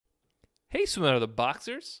Hey, Swim Out of the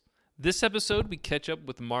Boxers. This episode, we catch up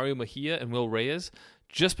with Mario Mejia and Will Reyes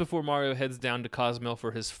just before Mario heads down to Cozumel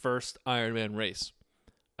for his first Ironman race.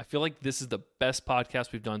 I feel like this is the best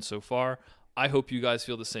podcast we've done so far. I hope you guys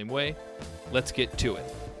feel the same way. Let's get to it.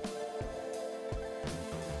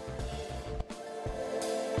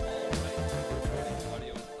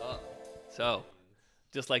 So,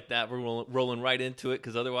 just like that, we're rolling right into it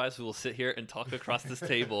because otherwise we will sit here and talk across this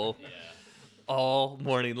table all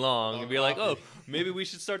morning long and be like, oh, maybe we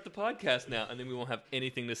should start the podcast now. And then we won't have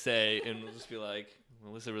anything to say and we'll just be like,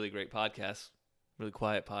 well, this is a really great podcast, really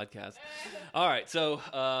quiet podcast. All right,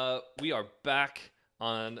 so we are back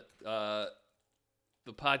on the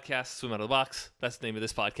podcast, Swim Out of the Box. That's the name of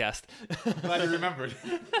this podcast. Glad you remembered.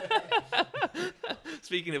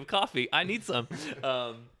 Speaking of coffee, I need some.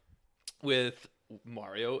 With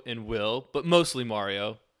Mario and Will, but mostly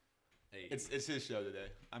Mario. Hey. It's his show today.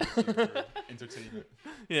 I'm just here for entertainment.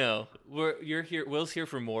 You know, you're here. Will's here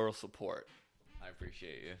for moral support. I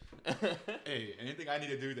appreciate you. Hey, anything I need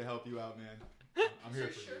to do to help you out, man, I'm here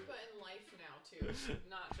for you. Sherpa in life now too,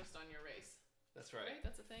 not just on your race. That's right. Right?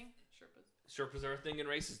 That's a thing. Sherpas. Sherpas are a thing in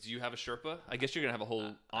races. Do you have a Sherpa? I guess you're gonna have a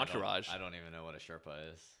whole entourage. I don't even know what a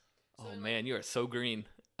Sherpa is. Oh man, you are so green.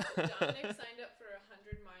 Dominic signed up for a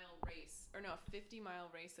 100-mile race, or no, a 50-mile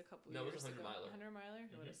race a couple No, it years was a ago. 100-miler. 100-miler?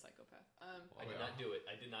 What a psychopath. I did not do it.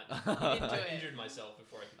 I did not. didn't do I it. injured myself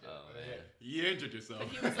before I could do Oh, it. man. You injured yourself. But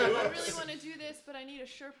he was like, I really want to do this, but I need a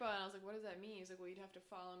Sherpa. And I was like, what does that mean? He's like, well, you'd have to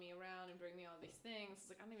follow me around and bring me all these things. I was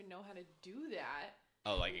like, I don't even know how to do that.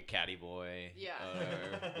 Oh, like a caddy boy. Yeah.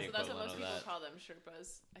 The So that's what equivalent most of people that. call them,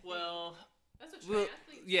 Sherpas. I think. Well, That's what well,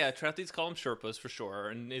 triathletes. yeah, triathletes call them Sherpas for sure,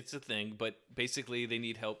 and it's a thing. But basically, they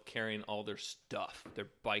need help carrying all their stuff, their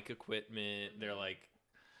bike equipment, their like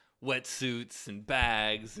wetsuits and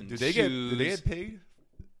bags and Do shoes. they get paid?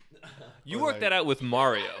 You Or work like- that out with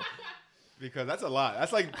Mario, Because that's a lot.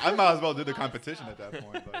 That's like I might as well do the competition at that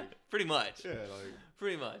point. Like, pretty much. yeah, like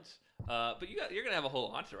Pretty much. But you're gonna have a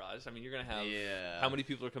whole entourage. I mean, you're gonna have. Yeah. How many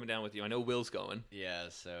people are coming down with you? I know Will's going. Yeah,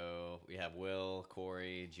 so we have Will,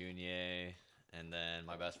 Corey, Junior, and then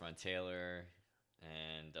my best friend Taylor,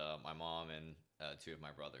 and my mom and two of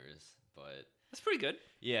my brothers. But That's pretty good.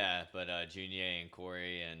 yeah, but Junior and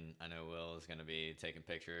Corey and I know Will is gonna be taking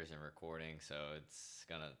pictures and recording, so it's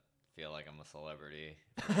gonna feel like I'm a celebrity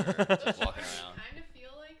for sure, just walking around. Kind of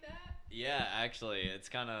feel like that. Yeah, actually, it's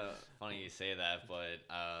kind of funny you say that, but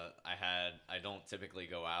I don't typically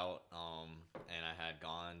go out, and I had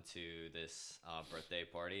gone to this birthday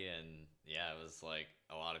party, and yeah, it was like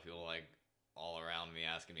a lot of people like all around me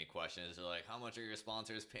asking me questions. They're like, "How much are your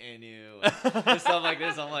sponsors paying you?" And stuff like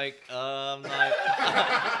this. I'm like, I'm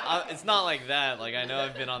not. It's not like that. Like I know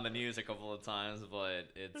I've been on the news a couple of times, but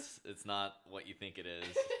it's not what you think it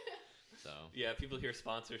is. So Yeah, people hear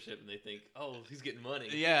sponsorship and they think, oh, he's getting money.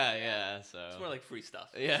 yeah. So It's more like free stuff.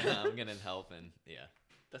 yeah, I'm getting help and yeah.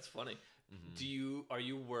 That's funny. Mhm. Are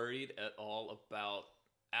you worried at all about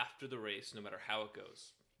after the race, no matter how it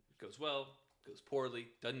goes? It goes well, goes poorly,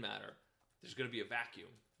 doesn't matter. There's going to be a vacuum,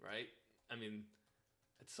 right? I mean,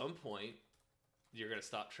 at some point, you're going to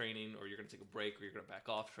stop training or you're going to take a break or you're going to back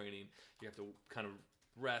off training. You have to kind of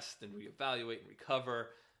rest and reevaluate and recover.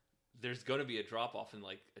 There's going to be a drop off in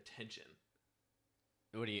like attention.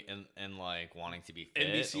 What do you and like wanting to be fit?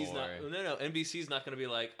 NBC's or... no. NBC's not going to be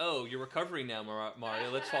like, oh, you're recovering now, Mario.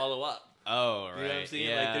 Let's follow up. Oh, right. You know what I'm saying?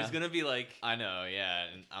 Yeah. Like, there's going to be like, I know. Yeah,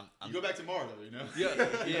 and I'm you go back tomorrow though, you know.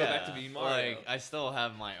 yeah, you go back to being Mario. Like I still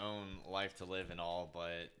have my own life to live and all,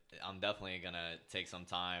 but I'm definitely gonna take some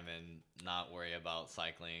time and not worry about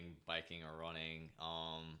cycling, biking, or running.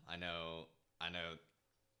 I know.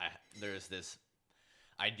 There's this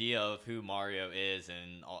idea of who Mario is,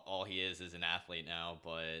 and all he is an athlete now.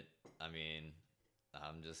 But I mean,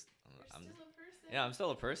 I'm You're still a person. yeah, I'm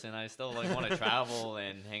still a person. I still like want to travel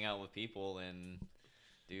and hang out with people and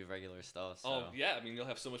do regular stuff. So. Oh yeah, I mean you'll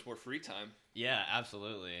have so much more free time. Yeah,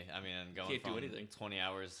 absolutely. I mean, I'm going Can't do from anything. 20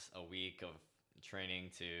 hours a week of training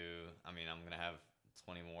to, I mean, I'm gonna have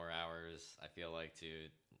 20 more hours. I feel like to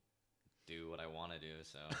do what I want to do.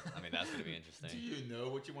 So, I mean, that's gonna be interesting. Do you know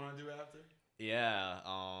what you want to do after? Yeah.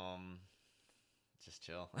 Just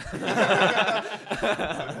chill.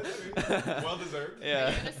 Well deserved. Yeah.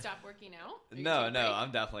 Are you gonna stop working out? Are you No, taking a break?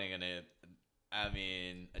 I'm definitely gonna. I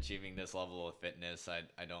mean, achieving this level of fitness, I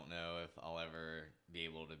don't know if I'll ever be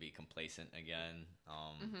able to be complacent again.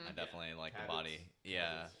 I definitely like the body. Habits.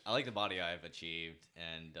 Yeah, Habits. I like the body I've achieved,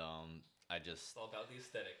 and I just It's all about the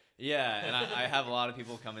aesthetic. yeah, and I have a lot of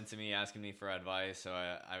people coming to me asking me for advice, so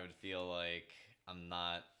I would feel like I'm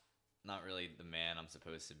not really the man I'm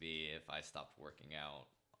supposed to be if I stopped working out.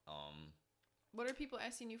 What are people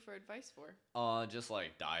asking you for advice for? Just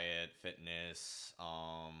like diet, fitness,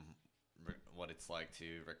 what it's like to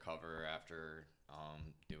recover after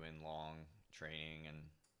doing long training, and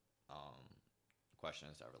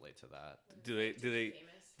questions that relate to that. Do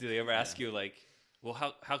they ever ask you like, well,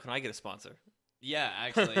 how can I get a sponsor? Yeah,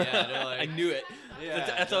 actually, yeah. They're like, I knew it. Yeah,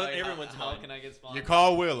 That's they're on like, everyone's how mind. can I get sponsored? You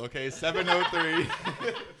call Will, okay? 703.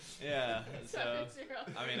 Yeah. So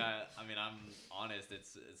 7-0. I mean, I'm honest.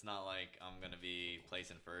 It's not like I'm gonna be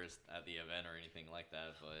placing first at the event or anything like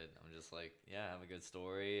that. But I'm just like, yeah, have a good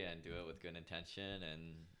story and do it with good intention,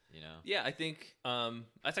 and Yeah, I think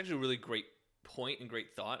that's actually a really great point and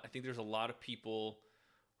great thought. I think there's a lot of people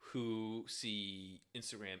who see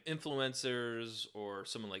Instagram influencers or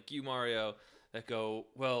someone like you, Mario, that go,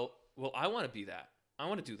 well, I want to be that. I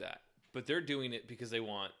want to do that. But they're doing it because they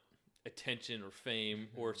want attention or fame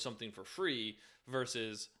or something for free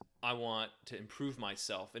versus I want to improve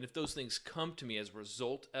myself. And if those things come to me as a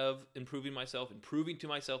result of improving myself, improving to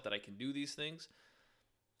myself that I can do these things,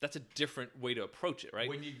 that's a different way to approach it, right?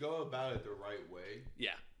 When you go about it the right way,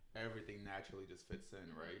 Yeah. everything naturally just fits in,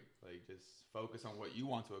 right? Like, just focus on what you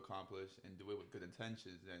want to accomplish and do it with good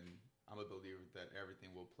intentions, and I'm a believer that everything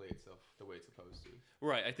will play itself the way it's supposed to.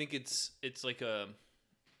 Right. I think it's like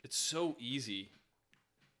it's so easy.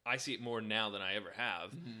 I see it more now than I ever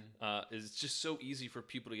have. It's just so easy for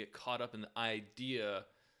people to get caught up in the idea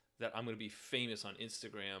that I'm going to be famous on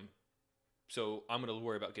Instagram, so I'm going to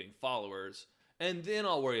worry about getting followers, and then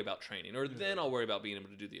I'll worry about training, or then I'll worry about being able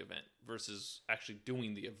to do the event, versus actually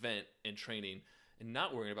doing the event and training and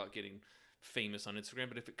not worrying about getting famous on Instagram.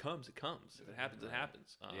 But if it comes, it comes. If it happens, it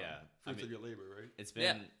happens. yeah. Fruits of your labor, right? It's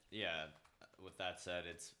been with that said,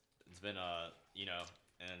 it's been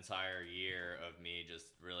an entire year of me just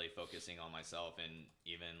really focusing on myself, and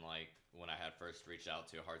even like when I had first reached out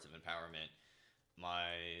to Hearts of Empowerment,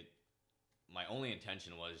 my only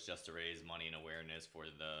intention was just to raise money and awareness for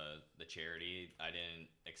the charity. I didn't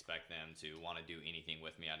expect them to want to do anything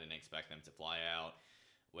with me. I didn't expect them to fly out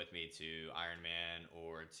with me to Ironman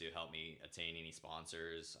or to help me attain any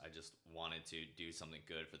sponsors. I just wanted to do something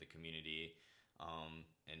good for the community,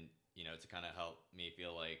 and to kind of help me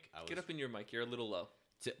feel like I was Get up in your mic. You're a little low.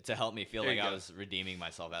 to help me feel There like you I go. was redeeming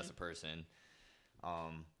myself as a person.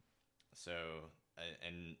 And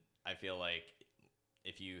I feel like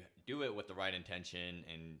if you do it with the right intention,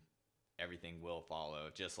 and everything will follow.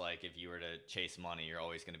 Just like if you were to chase money, you're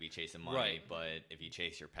always going to be chasing money. Right. But if you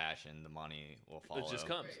chase your passion, the money will follow. It just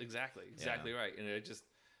comes. Right. Exactly right. And it just,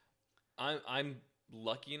 I'm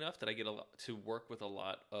lucky enough that I get to work with a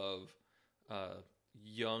lot of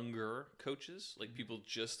younger coaches, like people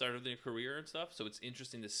just started their career and stuff. So it's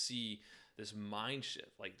interesting to see this mind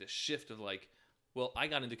shift, like the shift of like, well, I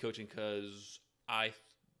got into coaching because I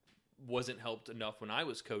wasn't helped enough when I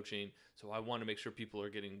was coaching, so I want to make sure people are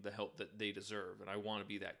getting the help that they deserve, and I want to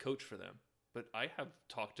be that coach for them. But I have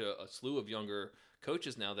talked to a slew of younger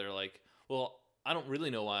coaches now that are like, well, I don't really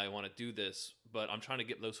know why I want to do this, but I'm trying to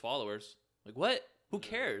get those followers. Like, what? Who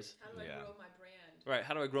cares? How do I Yeah. grow my brand? Right,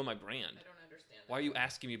 how do I grow my brand? I don't understand. Why are you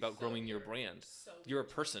asking me about So growing your weird. brand? So You're a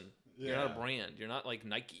weird. person. Yeah. You're not a brand. You're not like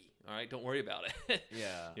Nike. All right, don't worry about it.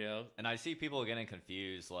 Yeah. You know? And I see people getting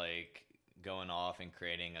confused, like going off and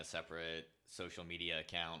creating a separate social media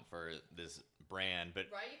account for this brand. But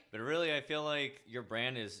Right? but really, I feel like your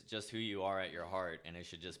brand is just who you are at your heart, and it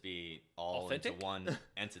should just be all Authentic? into one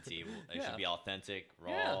entity. It Yeah. should be authentic,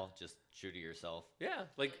 raw, Yeah. just true to yourself. Yeah,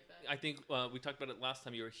 like that. I think we talked about it last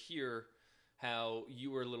time you were here, how you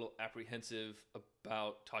were a little apprehensive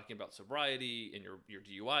about talking about sobriety and your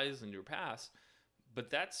DUIs and your past, but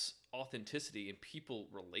that's authenticity, and people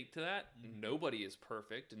relate to that. Nobody is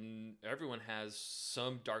perfect, and everyone has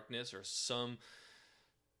some darkness or some,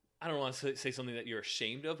 I don't want to say something that you're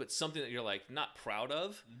ashamed of, but something that you're like not proud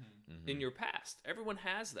of in your past. Everyone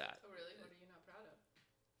has that. Oh, really? What are you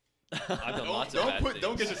not proud of? I've done lots of bad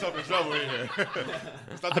Don't get things. yourself in trouble in here.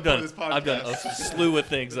 It's not the I've point done of this podcast. I've done a slew of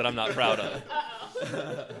things that I'm not proud of.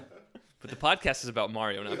 But the podcast is about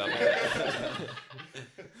Mario, not about me.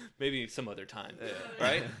 Maybe some other time,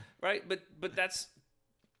 right? Right? But that's,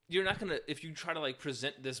 you're not gonna, if you try to like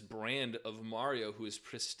present this brand of Mario who is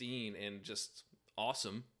pristine and just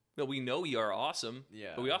awesome. No, we know you are awesome. Yeah.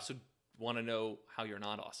 But we also want to know how you're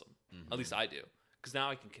not awesome. At least I do, because now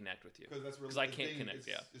I can connect with you. Because I can't connect.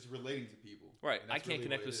 Yeah. It's relating to people. Right. And I that's can't really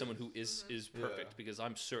connect what with it someone is. who is perfect, Yeah. because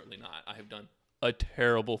I'm certainly not. I have done a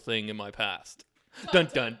terrible thing in my past. Dun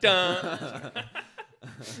dun dun.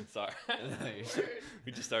 Sorry.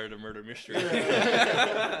 We just started a murder mystery.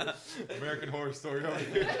 American Horror Story over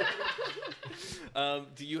here.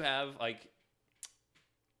 Do you have like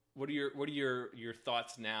What are your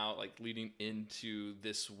thoughts now, like leading into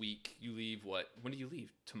this week? You leave what? When do you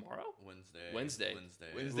leave? Tomorrow? Wednesday.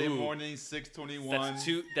 Wednesday Ooh. morning,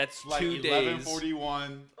 6:21. That's like 2 days.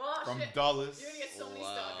 11:41 Oh, from shit. Dulles. You're gonna get so many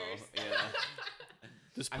Wow. stalkers. Yeah.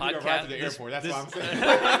 This I need to ride to the airport. That's what I'm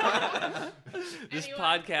saying. This Anyone?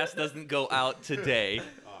 podcast doesn't go out today,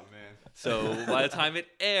 Oh man. so by the time it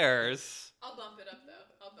airs, I'll bump it up though.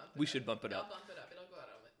 I'll bump it We up. should bump it up. I'll bump it up. It'll go out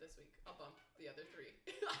on it this week. I'll bump the other 3.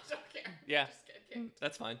 I don't care. Yeah. Just kidding.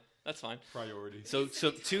 that's fine. That's fine. Priority. So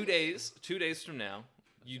 2 days. 2 days from now,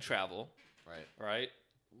 you travel, Right. right?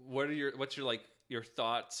 What's your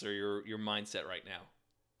thoughts or your mindset right now?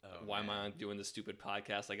 Oh, Why am I man. doing this stupid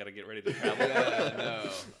podcast? I got to get ready to travel. Yeah,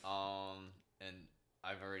 no. And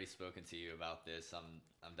I've already spoken to you about this. I'm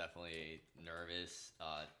definitely nervous.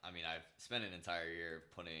 I mean, I've spent an entire year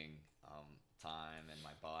putting time and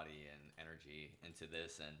my body and energy into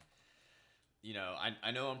this, and you know, I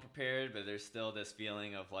know I'm prepared, but there's still this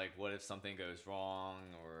feeling of like, what if something goes wrong,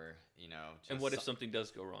 or you know, just And what if something does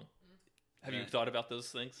go wrong? Have you Yeah. thought about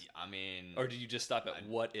those things? I mean, Or did you just stop at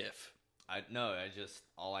what if?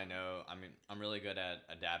 all I know. I mean, I'm really good at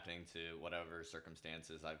adapting to whatever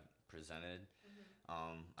circumstances I've presented.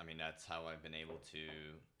 I mean, that's how I've been able to,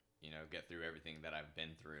 you know, get through everything that I've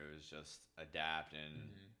been through, is just adapt, and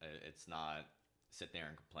it's not sit there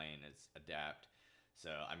and complain. It's adapt. So,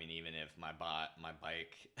 I mean, even if my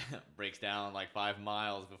bike breaks down like 5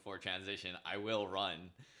 miles before transition, I will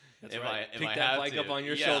run. That's if right. I, if Pick I that have bike to. up on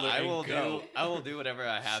your Yeah, shoulder I and will go. I will do whatever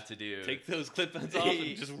I have to do. Take those clip-ins off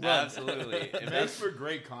and just run. Absolutely. If Makes that's, for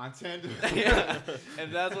great content. yeah,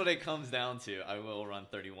 if that's what it comes down to, I will run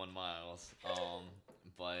 31 miles.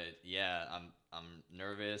 But yeah, I'm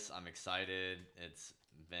nervous. I'm excited. It's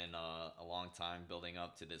been a long time building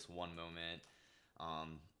up to this one moment.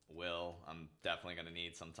 I'm definitely gonna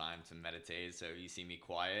need some time to meditate. So if you see me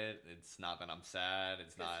quiet, it's not that I'm sad.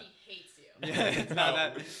 It's not. He hates you. Yeah, it's not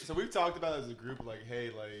that. So we've talked about it as a group, like, hey,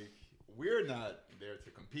 like, we're not there to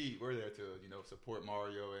compete. We're there to, you know, support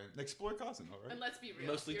Mario and explore Cozumel, right? And let's be real.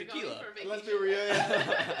 Mostly You're tequila. Going for a Let's be vacation. real.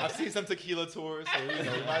 Yeah. I've seen some tequila tours, so you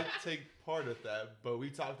know we might take part of that. But we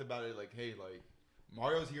talked about it like, hey, like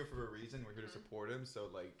Mario's here for a reason. We're here to support him. So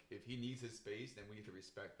like, if he needs his space, then we need to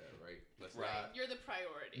respect that, right? Let's Right. not. You're the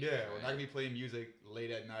priority. Yeah, we're not gonna be playing music late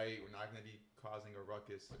at night. We're not gonna be causing a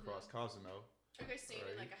ruckus across Cozumel. Are you guys staying in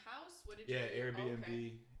Right. like a house? What did Yeah, you do? Airbnb,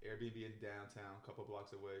 Oh, okay. Airbnb in downtown, a couple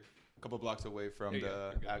blocks away from There you go, the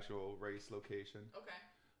there you go. actual race location. Okay.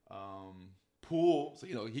 Pool, so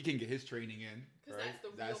you know he can get his training in. 'Cause Right? that's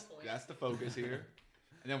the real point. That's the focus here.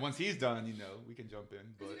 And then once he's done, you know, we can jump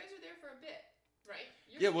in. Because But you guys are there for a bit, right?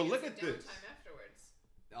 You're Yeah, gonna well, get look some at this. downtime afterwards.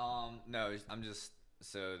 No, I'm just.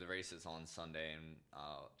 So the race is on Sunday, and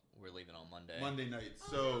we're leaving on Monday. Monday night. Oh,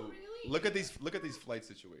 So no, really? look at these flight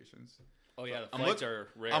situations. Oh yeah, the I'm flights look- are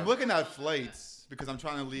rare. I'm looking at flights because I'm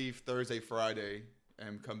trying to leave Thursday, Friday,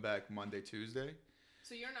 and come back Monday, Tuesday.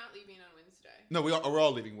 So you're not leaving on Wednesday. No, we're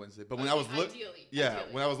all leaving Wednesday. But when I was Ideally.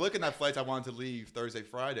 when I was looking at flights, I wanted to leave Thursday,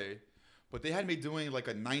 Friday, but they had me doing like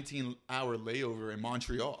a 19-hour layover in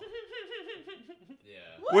Montreal. Yeah.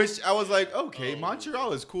 Which I was like, okay, Oh.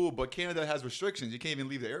 Montreal is cool, but Canada has restrictions. You can't even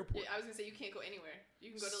leave the airport. Yeah, I was gonna say you can't go anywhere.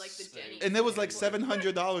 You can go to like the Denny's. And it was like airport.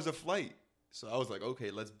 $700 a flight. So I was like,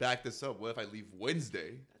 okay, let's back this up. What if I leave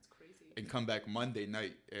Wednesday That's crazy. and come back Monday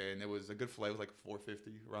night? And it was a good flight. It was like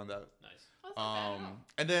 $450 around that. Nice. Oh, that's not bad at all.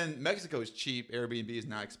 And then Mexico is cheap. Airbnb is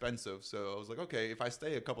not expensive. So I was like, okay, if I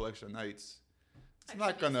stay a couple extra nights, it's not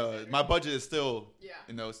Extra gonna. nights. My budget is still, Yeah.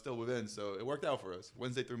 you know, still within. So it worked out for us.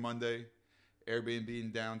 Wednesday through Monday, Airbnb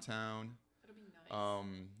in downtown. That'll be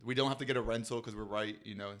nice. We don't have to get a rental because we're right,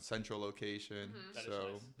 you know, in central location. That is So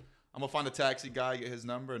nice. I'm gonna find a taxi guy, get his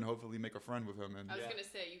number, and hopefully make a friend with him. And I was Yeah. gonna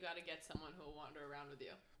say you gotta get someone who'll wander around with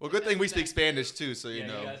you. well, good thing we That's speak best. Spanish too, so you Yeah,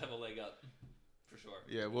 know. you guys have a leg up for sure.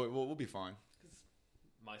 Yeah, we'll be fine.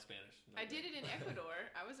 My Spanish. I did it in Ecuador.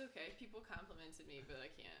 I was okay. People complimented me, but I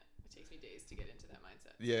can't. It takes me days to get into that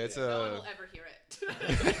mindset. Yeah, it's No one will ever hear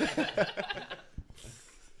it.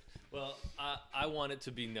 Well, I want it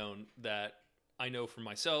to be known that I know for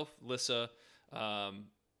myself, Lissa,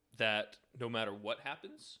 that no matter what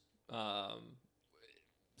happens,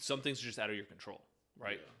 some things are just out of your control,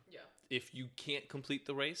 right? yeah. If you can't complete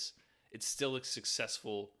the race, it's still a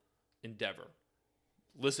successful endeavor.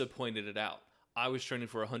 Lissa pointed it out. I was training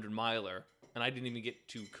for a 100-miler, and I didn't even get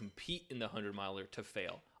to compete in the 100-miler to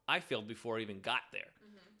fail. I failed before I even got there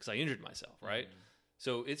because I injured myself, right?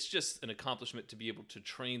 So it's just an accomplishment to be able to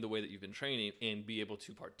train the way that you've been training and be able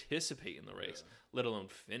to participate in the race, let alone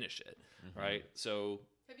finish it, right? So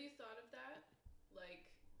Have you thought of that?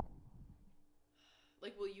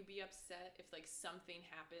 Like, will you be upset if like something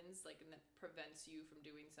happens, like, and that prevents you from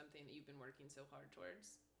doing something that you've been working so hard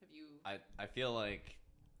towards? Have you? I feel like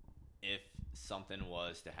if something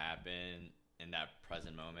was to happen in that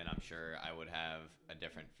present moment, I'm sure I would have a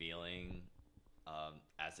different feeling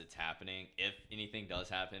as it's happening, if anything does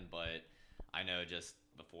happen. But I know just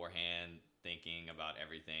beforehand, thinking about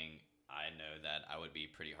everything, I know that I would be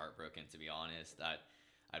pretty heartbroken, to be honest.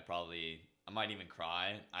 I might even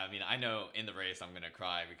cry. I mean, I know in the race I'm gonna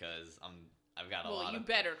cry because I've got a lot Well, you of.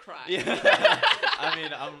 better cry. Yeah. I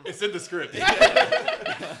mean, It's in the script.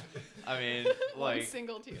 I mean, One like.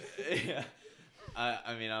 single tear. Yeah.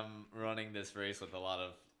 I mean, I'm running this race with a lot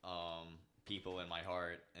of people in my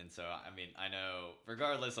heart, and so I mean, I know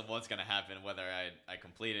regardless of what's gonna happen, whether I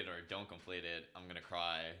complete it or don't complete it, I'm gonna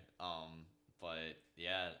cry. But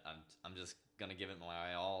yeah, I'm just gonna give it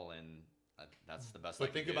my all, and that's the best.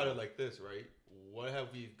 But think about it like this, right? What have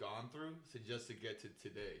we gone through just to get to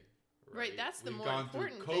today? Right, that's the We've more gone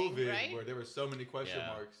important through thing, COVID, right? where there were so many question Yeah.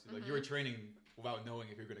 marks. Like you were training without knowing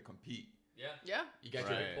if you're going to compete. Yeah. Yeah. You got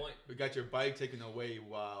Right. your we got your bike taken away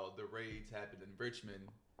while the raids happened in Richmond.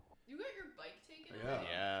 You got your bike taken Yeah. away?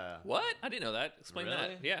 Yeah. What? I didn't know that. Explain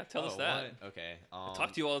Really? that. Yeah, tell us Oh, that. what? Okay. I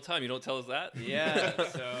talk to you all the time. You don't tell us that. Yeah.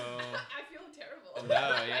 So. I feel terrible. No,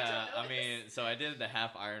 I yeah. don't I know mean, this. so I did the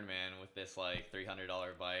half Ironman with this like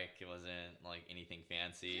 $300 bike. It wasn't like anything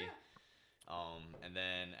fancy. Yeah. And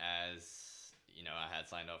then as you know, I had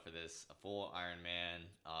signed up for this a full Ironman.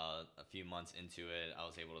 A few months into it, I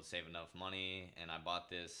was able to save enough money, and I bought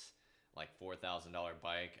this like $4,000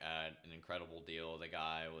 bike at an incredible deal. The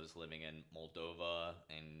guy was living in Moldova,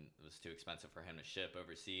 and it was too expensive for him to ship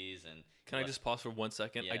overseas. And Can I just pause for 1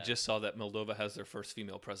 second? I Yeah. just saw that Moldova has their first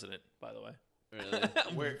female president, by the way.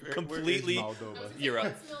 really. Completely I was Moldova? gonna say, Europe.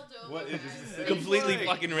 what's Moldova, What is guys? this? Completely Like,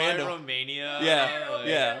 fucking by random. Romania. Yeah, like-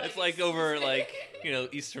 yeah. It's like over like,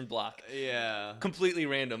 Eastern Bloc. Yeah. Completely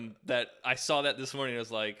random that I saw that this morning. I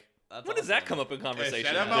was like, That's when does that awesome. come up in conversation?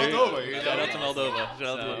 shout out There you Moldova, go. you Shout know? out to Moldova. Yeah. Shout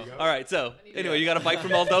out to So- Moldova. All right, so I need to anyway, go. you got a bike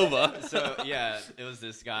from Moldova. So yeah, it was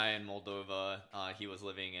this guy in Moldova. He was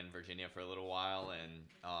living in Virginia for a little while,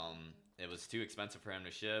 and it was too expensive for him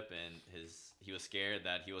to ship, and he was scared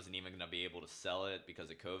that he wasn't even gonna be able to sell it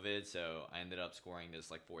because of COVID. So I ended up scoring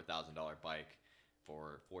this like $4,000 bike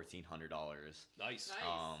for $1,400. Nice. Nice.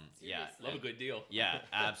 Yeah, Seriously. Love a good deal. Yeah,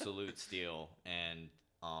 absolute steal. And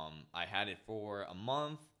I had it for a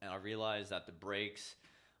month, and I realized that the brakes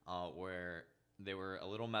they were a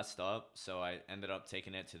little messed up. So I ended up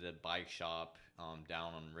taking it to the bike shop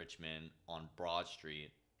down on Richmond on Broad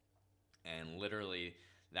Street, and literally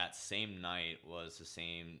that same night was the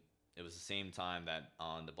same. It was the same time that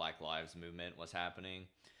the Black Lives Movement was happening.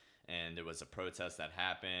 And there was a protest that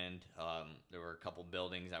happened. There were a couple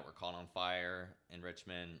buildings that were caught on fire in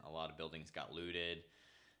Richmond. A lot of buildings got looted.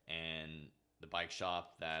 And the bike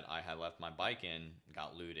shop that I had left my bike in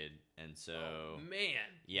got looted. And so, Oh, man.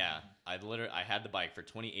 yeah, I had the bike for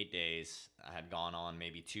 28 days. I had gone on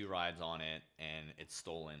maybe 2 rides on it, and it's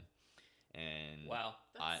stolen. And Wow.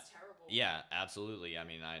 That's terrible. yeah, absolutely. I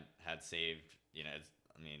mean, I had saved,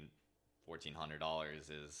 $1,400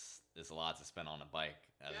 is a lot to spend on a bike,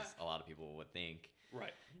 as Yeah. a lot of people would think.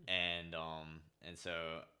 Right. And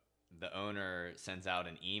so the owner sends out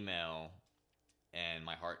an email, and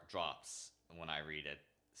my heart drops when I read it,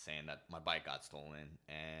 saying that my bike got stolen.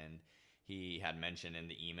 And he had mentioned in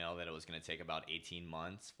the email that it was going to take about 18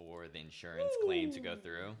 months for the insurance claim to go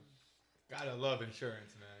through. Gotta love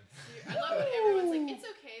insurance, man. I love when everyone's like, it's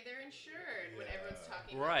okay, they're insured. When Yeah. everyone's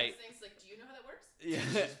talking Right. about these things, like, do you know how that works?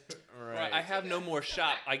 Yeah, Right. I have no more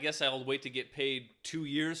shop. I guess I'll wait to get paid 2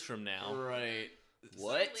 years from now. Right. Sorry,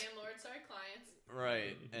 What? landlord, sorry, clients.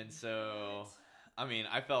 Right. And so, I mean,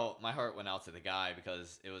 I felt my heart went out to the guy,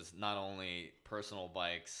 because it was not only personal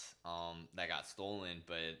bikes that got stolen,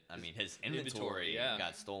 but I mean his inventory yeah.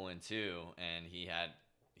 got stolen too, and he's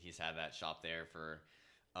had that shop there for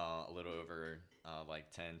a little over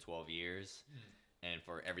like 10, 12 years, and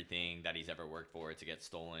for everything that he's ever worked for to get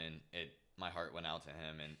stolen, my heart went out to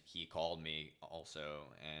him, and he called me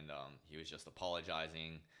also, and he was just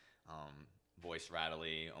apologizing, voice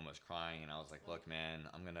rattly, almost crying, and I was like, look, man,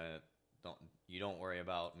 don't worry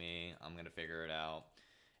about me, I'm gonna figure it out.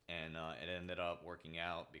 And it ended up working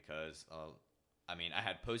out, because I mean, I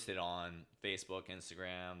had posted on Facebook,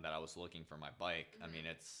 Instagram, that I was looking for my bike. I mean,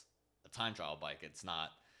 it's a time trial bike. It's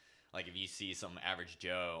not like if you see some average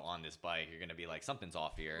Joe on this bike, you're gonna be like, something's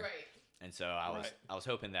off here. Right. And so I was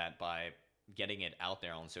hoping that by getting it out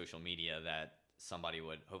there on social media, that somebody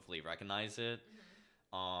would hopefully recognize it.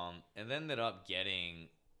 And ended up getting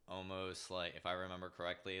almost, like, if I remember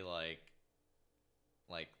correctly, like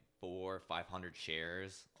 500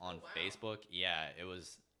 shares on wow. Facebook. Yeah, it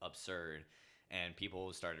was absurd. And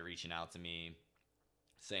people started reaching out to me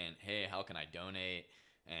saying, hey, how can I donate?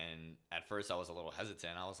 And at first I was a little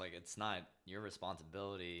hesitant. I was like, it's not your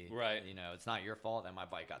responsibility. Right. You know, it's not your fault that my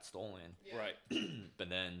bike got stolen. Yeah. Right. But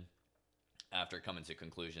then after coming to a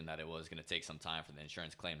conclusion that it was going to take some time for the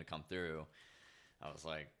insurance claim to come through, I was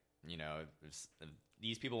like, you know, if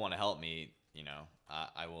these people want to help me, you know,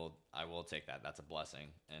 I will take that. That's a blessing.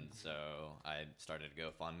 And so I started a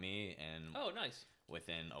GoFundMe, and Oh, nice.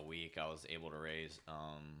 within a week I was able to raise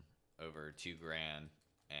over $2,000,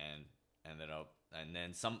 and ended up, and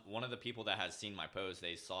then one of the people that has seen my post,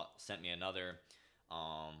 they sent me another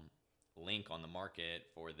link on the market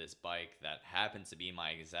for this bike that happens to be my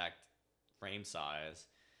exact frame size,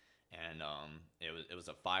 and it was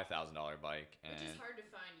a $5,000 bike, and Which is hard to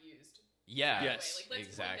find used. yeah, By the way. Yes. Like, let's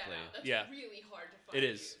exactly. Point that out. That's Yeah. really hard to find. It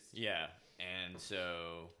is. Used. Yeah. And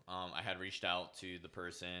so I had reached out to the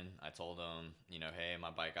person. I told them, you know, hey, my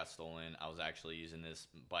bike got stolen. I was actually using this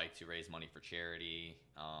bike to raise money for charity.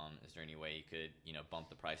 Is there any way you could, you know, bump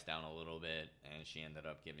the price down a little bit? And she ended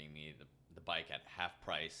up giving me the bike at half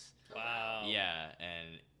price. Wow. Yeah,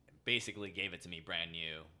 and basically gave it to me brand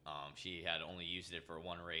new. She had only used it for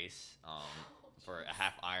one race, for a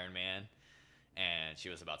half Ironman. And she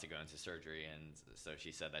was about to go into surgery, and so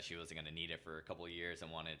she said that she wasn't going to need it for a couple of years and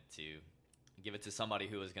wanted to give it to somebody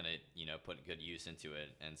who was going to, you know, put good use into it.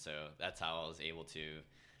 And so that's how I was able to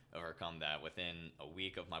overcome that. Within a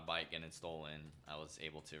week of my bike getting stolen, I was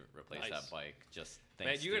able to replace Nice. that bike. Just Man,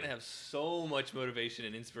 thanks you're to, going to have so much motivation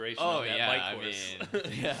and inspiration oh on that yeah, bike I course.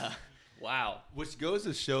 mean, yeah, Wow. Which goes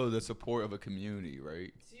to show the support of a community,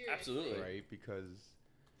 right? Seriously. Absolutely. Right, because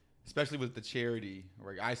especially with the charity,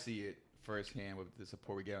 right? I see it firsthand with the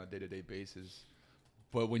support we get on a day-to-day basis.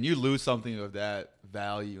 But when you lose something of that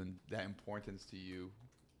value and that importance to you,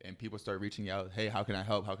 and people start reaching out, hey, how can I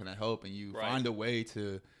help? How can I help? And you Right. find a way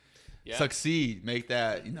to Yeah. succeed, make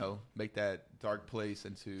that, you know, make that dark place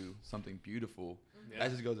into something beautiful. Yeah.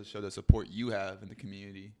 That just goes to show the support you have in the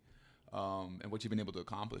community, and what you've been able to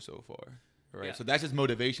accomplish so far. Right. Yeah. So that's just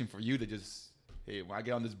motivation for you to just, hey, when I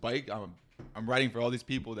get on this bike, I'm riding for all these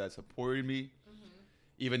people that supported me,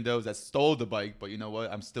 even those that stole the bike. But you know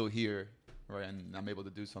what? I'm still here, right? And I'm able to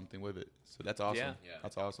do something with it. So that's awesome. Yeah. Yeah.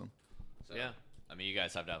 That's awesome. So, Yeah. I mean, you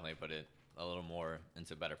guys have definitely put it a little more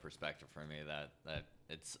into better perspective for me, that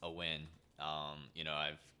it's a win. You know,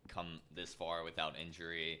 I've come this far without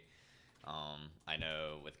injury. I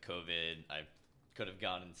know with COVID, I could have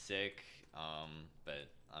gotten sick,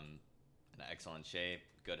 but I'm in excellent shape,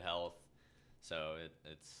 good health. So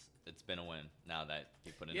it's been a win now that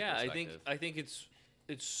you put it into perspective. I think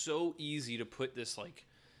it's so easy to put this like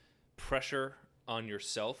pressure on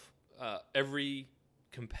yourself. Every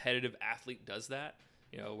competitive athlete does that,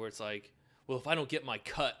 you know, where it's like, well, if I don't get my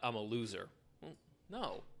cut, I'm a loser. Well,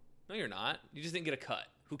 no, you're not. You just didn't get a cut.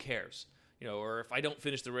 Who cares? You know, or if I don't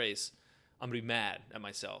finish the race, I'm gonna be mad at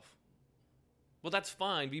myself. Well, that's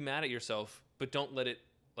fine. Be mad at yourself, but don't let it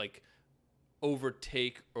like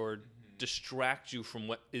overtake or distract you from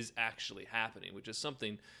what is actually happening, which is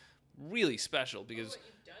something really special. Because what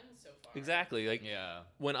you've done so far. exactly, like Yeah.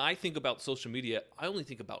 when I think about social media, I only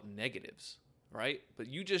think about negatives, right? But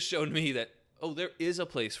you just showed me that, oh, there is a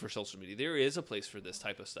place for social media. There is a place for this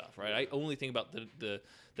type of stuff, right? I only think about the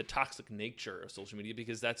toxic nature of social media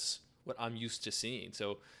because that's what I'm used to seeing.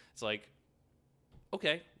 So it's like,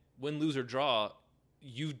 okay, win, lose, or draw,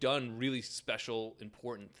 you've done really special,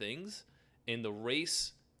 important things, and the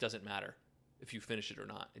race doesn't matter if you finish it or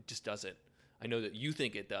not. It just doesn't. I know that you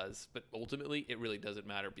think it does, but ultimately it really doesn't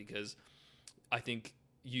matter because I think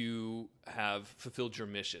you have fulfilled your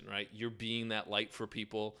mission, right? You're being that light for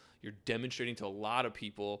people. You're demonstrating to a lot of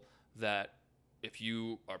people that if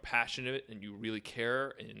you are passionate and you really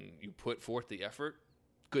care and you put forth the effort,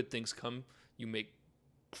 good things come. You make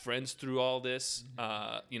friends through all this.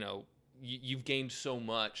 You know, you've gained so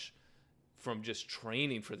much from just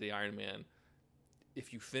training for the Ironman.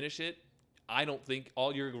 If you finish it, I don't think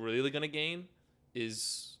all you're really going to gain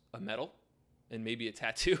is a medal and maybe a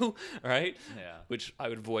tattoo, right? Yeah. Which I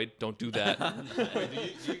would avoid. Don't do that.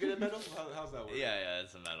 Wait, do you get a medal? How's that work? Yeah,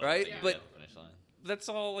 it's a medal. Right? You get But- to the finish line. That's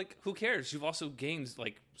all, like, who cares? You've also gained,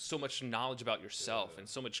 like, so much knowledge about yourself and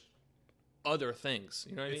so much other things.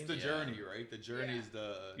 You know what I It's mean? the journey, right? The journey is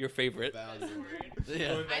the Your favorite. value.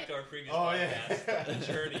 Yeah. Going back to our previous Oh, yeah. podcast, the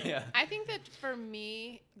journey. Yeah. I think that for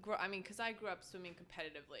me, because I grew up swimming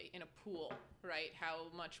competitively in a pool, right? How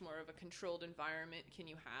much more of a controlled environment can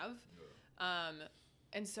you have?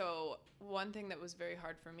 And so one thing that was very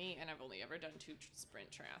hard for me, and I've only ever done 2 sprint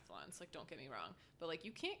triathlons, like, don't get me wrong, but, like,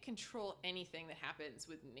 you can't control anything that happens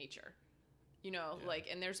with nature. You know, like,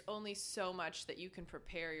 and there's only so much that you can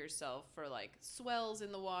prepare yourself for, like, swells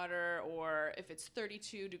in the water, or if it's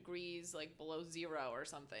 32 degrees, like, below zero or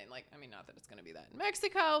something. Like, I mean, not that it's going to be that in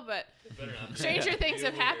Mexico, but stranger things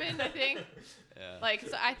have happened, I think. Yeah. Like,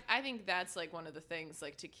 so I think that's, like, one of the things,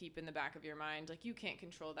 like, to keep in the back of your mind. Like, you can't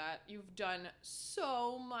control that. You've done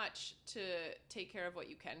so much to take care of what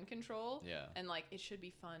you can control. Yeah. And, like, it should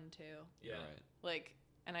be fun, too. Yeah. Right. Like,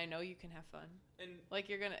 and I know you can have fun. And Like,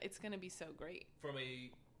 it's gonna be so great.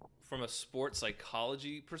 from a sports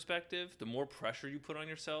psychology perspective, the more pressure you put on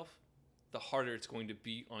yourself, the harder it's going to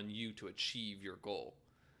be on you to achieve your goal.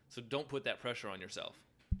 So don't put that pressure on yourself.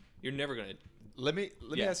 You're never going to. Let me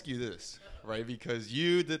ask you this, right? Because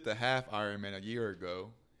you did the half Ironman a year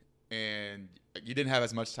ago, and you didn't have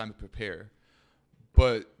as much time to prepare.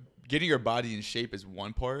 But getting your body in shape is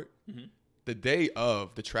one part. Mm-hmm. The day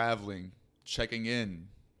of, the traveling, checking in,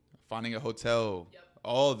 finding a hotel,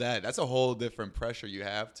 all that, that's a whole different pressure you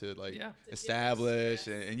have to, like, establish.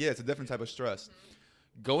 And yeah, it's a different type of stress. Mm-hmm.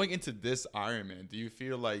 Going into this Ironman, do you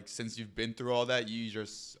feel like since you've been through all that, you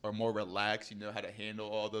just are more relaxed, you know how to handle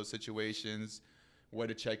all those situations, where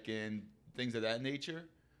to check in, things of that nature?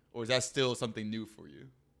 Or is that still something new for you?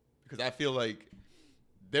 Because I feel like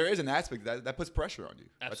there is an aspect that puts pressure on you.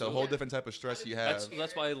 Absolutely. That's a whole different type of stress you have.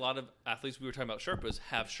 That's why a lot of athletes, we were talking about Sherpas,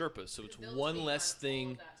 have Sherpas. So it's one less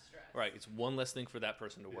thing. Right, it's one less thing for that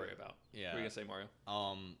person to worry about. Yeah. What are you going to say, Mario?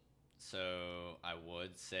 So I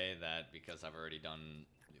would say that because I've already done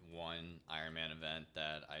one Ironman event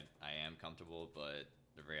that I am comfortable, but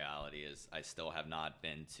the reality is I still have not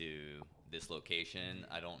been to this location.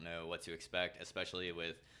 I don't know what to expect, especially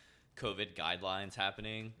with COVID guidelines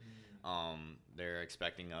happening. They're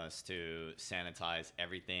expecting us to sanitize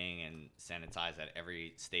everything and sanitize at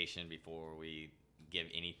every station before we give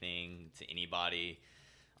anything to anybody.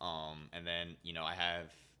 And then, you know, I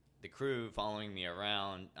have the crew following me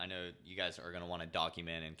around. I know you guys are going to want to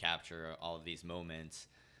document and capture all of these moments.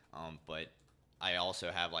 But I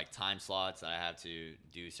also have, like, time slots. I have to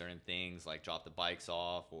do certain things, like drop the bikes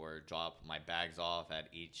off or drop my bags off at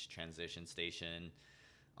each transition station.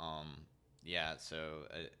 Yeah, so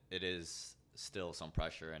it is still some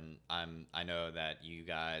pressure, and I know that you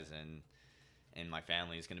guys and my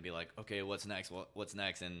family is going to be like, okay, what's next? What's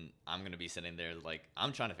next? And I'm going to be sitting there like,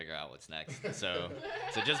 I'm trying to figure out what's next. So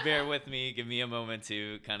just bear with me. Give me a moment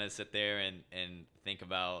to kind of sit there and think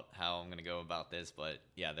about how I'm going to go about this. But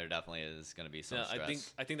yeah, there definitely is going to be some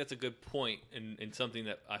stress. I think that's a good point, and something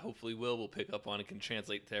that I hopefully will pick up on and can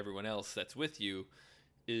translate to everyone else that's with you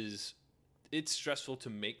is it's stressful to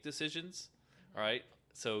make decisions. All right.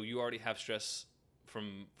 So you already have stress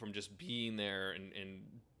from just being there and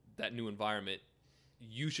that new environment.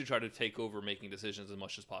 You should try to take over making decisions as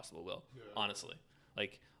much as possible, Will. Yeah. Honestly.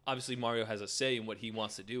 Like, obviously Mario has a say in what he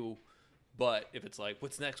wants to do, but if it's like,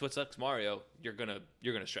 what's next, Mario, you're gonna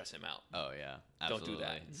stress him out. Oh yeah. Absolutely.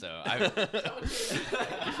 Don't do that.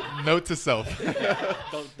 So Note to self.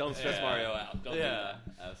 don't stress Mario out. Don't do that.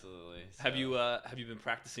 Absolutely. So, have you been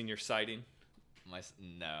practicing your sighting?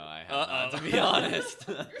 No, I have not, to be honest.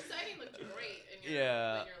 Your sighting looked great in your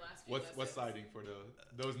last few What's lessons. sighting for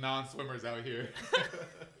those non-swimmers out here?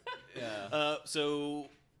 Yeah. So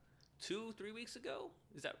 2-3 weeks ago,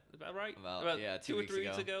 is that about right? About 2 or 3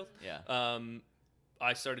 weeks ago. Yeah.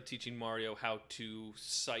 I started teaching Mario how to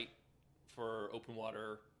sight for open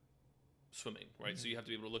water swimming. Right. Mm-hmm. So you have to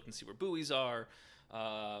be able to look and see where buoys are,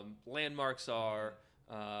 landmarks are,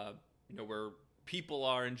 where people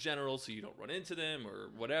are in general, so you don't run into them or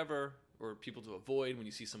whatever, or people to avoid when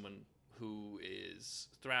you see someone who is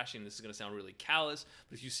thrashing. This is going to sound really callous,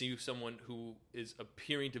 but if you see someone who is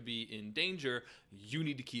appearing to be in danger, you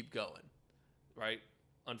need to keep going, right?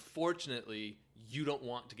 Unfortunately, you don't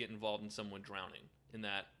want to get involved in someone drowning in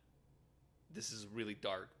that this is really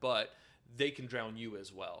dark, but they can drown you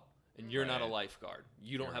as well. And you're not a lifeguard.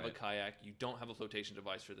 You don't have a kayak. You don't have a flotation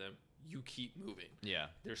device for them. You keep moving. Yeah.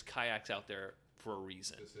 There's kayaks out there for a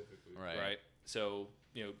reason. Specifically. Right. So,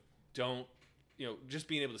 don't, just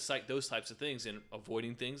being able to cite those types of things and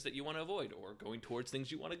avoiding things that you want to avoid or going towards things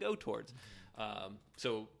you want to go towards.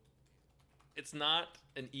 So it's not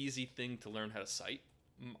an easy thing to learn how to cite.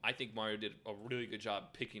 I think Mario did a really good job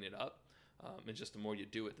picking it up. And just the more you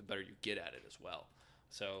do it, the better you get at it as well.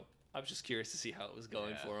 So I was just curious to see how it was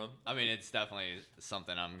going for him. I mean, it's definitely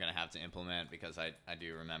something I'm going to have to implement because I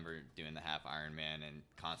do remember doing the half Ironman and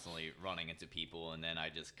constantly running into people. And then I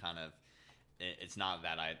just kind of, it's not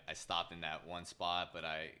that I stopped in that one spot, but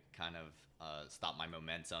I kind of stopped my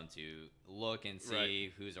momentum to look and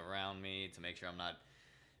see who's around me to make sure I'm not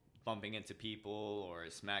bumping into people or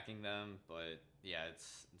smacking them. But yeah,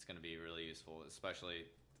 it's going to be really useful, especially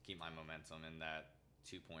to keep my momentum in that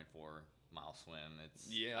 2.4 mile swim.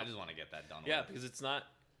 I just want to get that done. Yeah, because it's not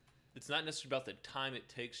necessarily about the time it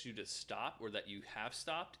takes you to stop or that you have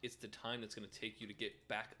stopped. It's the time that's going to take you to get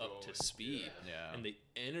back up to speed. Yeah. And the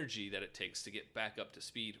energy that it takes to get back up to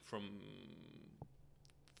speed from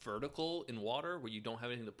vertical in water where you don't have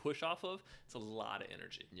anything to push off of. It's a lot of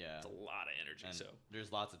energy. Yeah. It's a lot of energy. And so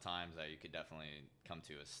there's lots of times that you could definitely come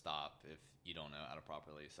to a stop if you don't know how to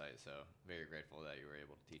properly sight. So very grateful that you were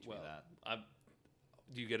able to teach me that.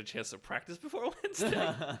 Do you get a chance to practice before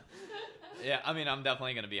Wednesday? Yeah, I mean, I'm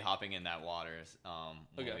definitely going to be hopping in that water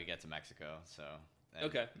when we get to Mexico. So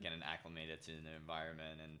getting acclimated to the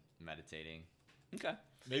environment and meditating. Okay.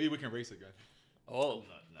 Maybe we can race again. Oh.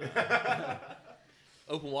 No.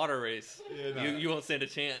 Open water race. Yeah, no. You won't stand a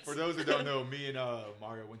chance. For those who don't know, me and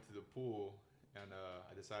Mario went to the pool, and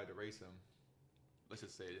I decided to race him. Let's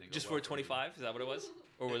just say it didn't go Just well for 25? Is that what it was?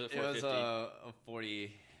 Or was it It was 450?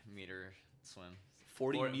 a 40-meter swim.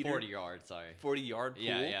 40 meter? 40 yards, sorry. 40-yard pool?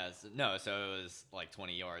 Yeah. No, so it was like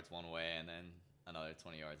 20 yards one way and then another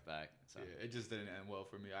 20 yards back. So Yeah, it just didn't end well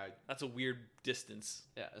for me. That's a weird distance.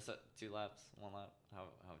 yeah, is that 2 laps, 1 lap? How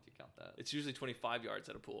would you count that? It's usually 25 yards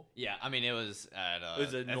at a pool. Yeah, I mean it was at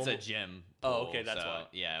It was a gym. Oh, pool, okay, that's so, why.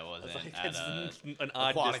 Yeah, it I was wasn't like, at it's an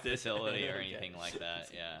odd aquatic distance. facility or Okay. anything like that.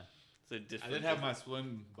 Yeah. It's a I different. didn't have my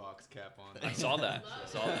swim box cap on. I saw that. I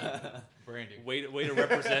saw that. Branding. Way to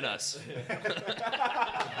represent us.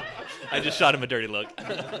 I just shot him a dirty look.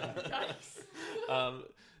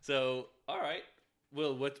 So, all right.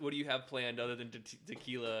 Will, what do you have planned other than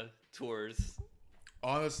tequila tours?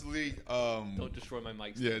 Honestly, Don't destroy my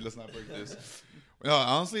mic. yeah, let's not break this. No,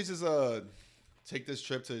 honestly, just take this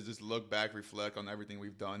trip to just look back, reflect on everything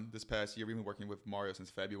we've done this past year. We've been working with Mario since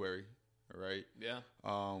February, right? Yeah.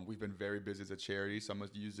 We've been very busy as a charity, so I'm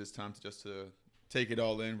gonna use this time to take it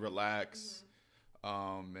all in, relax,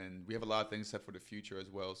 and we have a lot of things set for the future as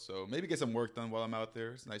well. So maybe get some work done while I'm out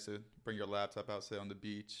there. It's nice to bring your laptop out, sit on the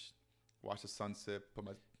beach, watch the sunset, put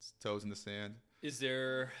my toes in the sand. Is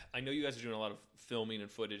there? I know you guys are doing a lot of filming and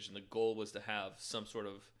footage, and the goal was to have some sort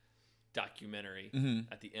of documentary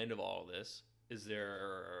at the end of all of this. Is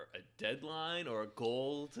there a deadline or a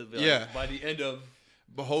goal to be like, by the end of?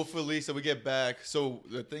 But hopefully, so we get back. So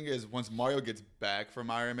the thing is, once Mario gets back from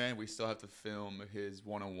Iron Man, we still have to film his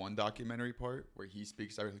one-on-one documentary part where he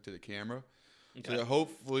speaks directly to the camera. Okay. So that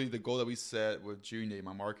hopefully the goal that we set with Junior,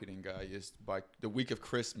 my marketing guy, is by the week of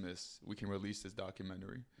Christmas, we can release this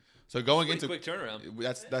documentary. So going into quick turnaround.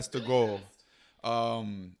 That's the goal.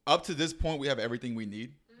 Up to this point, we have everything we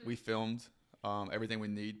need. We filmed everything we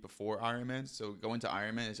need before Iron Man. So going to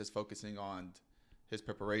Iron Man is just focusing on his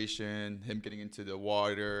preparation, him getting into the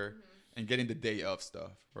water, and getting the day of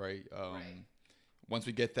stuff, right? Once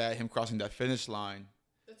we get that, him crossing that finish line,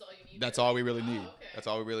 That's all you need. that's all we really need. Okay. That's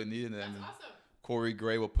all we really need. And then That's awesome. Corey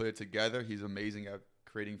Gray will put it together. He's amazing at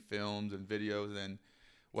creating films and videos, and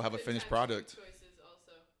we'll have a finished product. Choices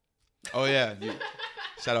also. Oh, yeah.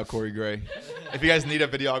 Shout out Corey Gray. If you guys need a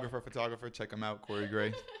videographer, photographer, check him out, Corey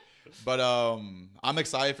Gray. But I'm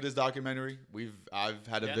excited for this documentary. I've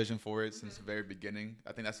had a vision for it since the very beginning.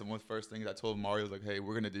 I think that's the first thing I told Mario, like, hey,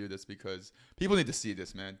 we're gonna do this because people need to see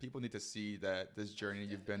this, man. People need to see that this journey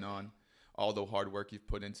you've been on, all the hard work you've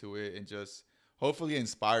put into it, and just hopefully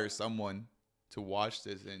inspire someone to watch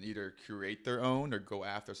this and either create their own or go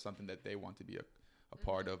after something that they want to be a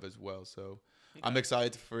part of as well. So I'm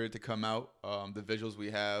excited for it to come out. The visuals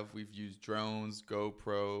we've used drones,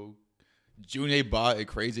 GoPro. Junior bought a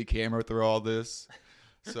crazy camera through all this.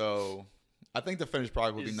 So I think the finished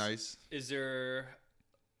product will be nice. Is there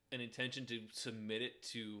an intention to submit it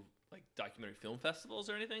to like documentary film festivals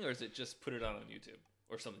or anything, or is it just put it on YouTube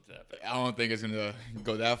or something to that effect? I don't think it's going to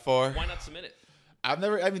go that far. Why not submit it? I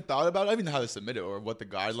haven't thought about it. I don't even know how to submit it or what the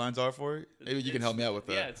guidelines are for it. Maybe you can help me out with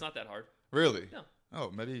that. Yeah, it's not that hard. Really? No.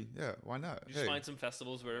 Oh, maybe. Yeah. Why not? You just find some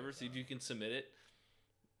festivals, wherever, see if you can submit it.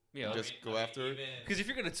 You know, Just go after it. because if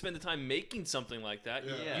you're going to spend the time making something like that,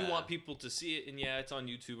 Yeah. you want people to see it, and it's on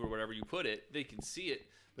YouTube or wherever you put it, they can see it.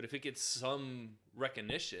 But if it gets some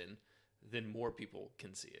recognition, then more people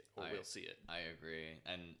can see it or will see it. I agree.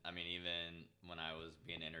 And I mean, even when I was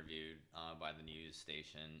being interviewed by the news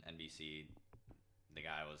station, NBC, the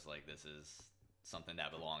guy was like, this is something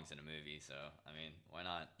that belongs in a movie. So, I mean, why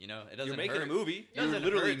not? You know, it doesn't You're making hurt. a movie. It doesn't You're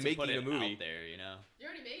literally hurt to put making a it movie. out there, you know? You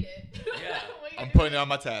already made it. Yeah. What are you I'm gonna putting do? it on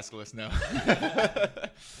my task list now.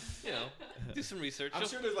 You know, do some research. I'm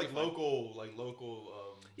sure there's like local.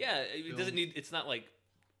 Yeah, it film. doesn't need. It's not like,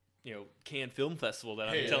 Cannes Film Festival that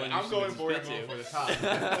Hey, I'm telling you. I'm going to for it. I'm spit going to. for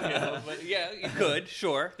the top. But yeah, you could,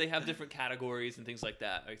 sure. They have different categories and things like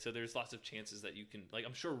that. Right? So there's lots of chances that you can, like,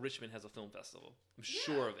 I'm sure Richmond has a film festival. I'm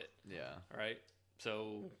sure of it. Yeah. All right.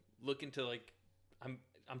 So look into like,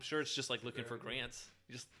 I'm sure it's just like looking for grants.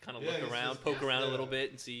 You just kind of Yeah, look it's around, just- poke around a yeah. little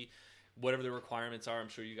bit, and see whatever the requirements are. I'm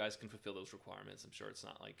sure you guys can fulfill those requirements. I'm sure it's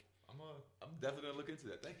not like, I'm definitely gonna look into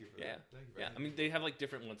that. Thank you for yeah, that. Thank you. yeah. I mean, they have like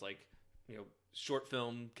different ones, like short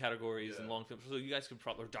film categories and Yeah. long film. So you guys could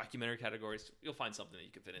probably, or documentary categories. You'll find something that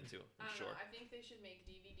you could fit into. I I'm don't sure. know. I think they should make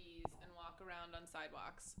DVDs and walk around on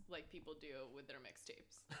sidewalks like people do with their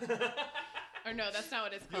mixtapes. Or no, that's not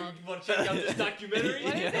what it's called. want to check out this documentary?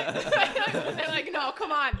 What is it? They're like, no,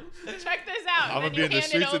 come on, check this out. I'm And gonna then be you in the hand it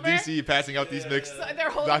streets of over. DC passing out these mixed. So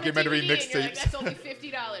they're holding documentary the DVD and you're like, mixtapes. that's only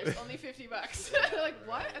 $50. Only $50. They're like,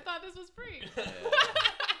 what? I thought this was free.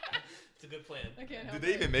 It's a good plan. I can't Do help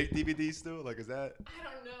they it. even make DVDs still? Like, is that? I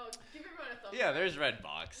don't know. Give everyone a thumbs Yeah, up. there's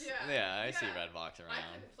Redbox. Yeah, I see yeah. Redbox I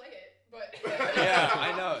around. couldn't play it, but Yeah,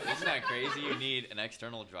 I know. Isn't that crazy? You need an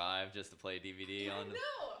external drive just to play DVD on. No,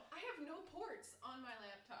 I have no ports on my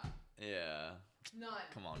laptop. Yeah. None.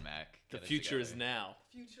 Come on, Mac. The Get it future is together. now.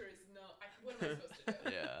 Future is no. What am I supposed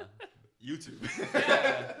to do? Yeah. YouTube.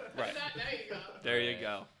 Right. There you go. There you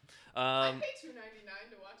go. I pay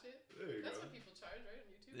 $2.99 to watch it. There you That's go. what people charge, right, on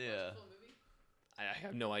YouTube? Yeah. Watch a full movie. I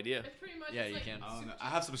have no idea. It's pretty much. Yeah, it's you like can. I don't know. super I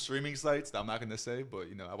have some streaming sites that I'm not gonna say, but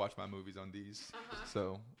I watch my movies on these, Uh-huh.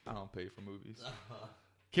 so I don't pay for movies.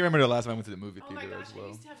 Can't remember the last time I went to the movie Oh my theater gosh, as I well.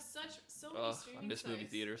 used to have so many Oh, I streaming miss movie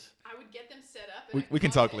sites. theaters. I would get them set up. We- And we I'd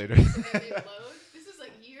can log talk in, later. And then they'd load. This is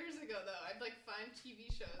like years ago, though. I'd like find TV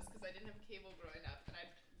shows because I didn't have cable growing up, and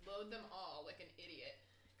I'd load them all like an idiot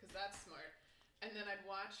because that's smart. And then I'd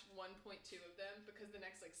watch 1.2 of them because the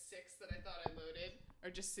next like 6 that I thought I loaded are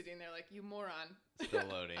just sitting there like, you moron. Still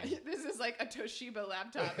loading. This is like a Toshiba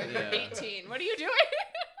laptop and Yeah. you're 18. What are you doing?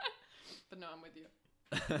 But no, I'm with you.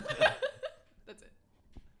 That's it.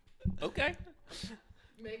 Okay.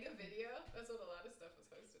 Mega Video. That's what a lot of stuff was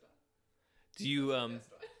hosted on. Do you, That's the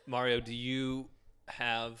best one. Mario, do you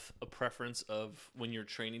have a preference of when you're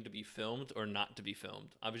training to be filmed or not to be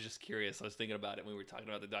filmed? I was just curious. I was thinking about it when we were talking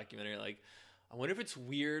about the documentary. Like, I wonder if it's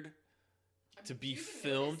weird to be You can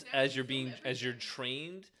filmed notice now as you you're film being as you're everything.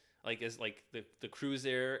 trained, like as like the crew's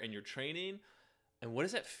there and you're training. And what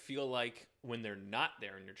does that feel like when they're not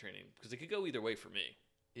there and you're training? Because it could go either way for me.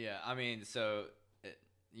 Yeah, I mean, so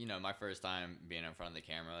my first time being in front of the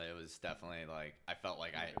camera, it was definitely like I felt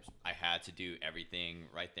like I had to do everything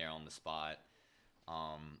right there on the spot,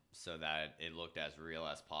 so that it looked as real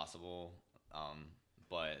as possible.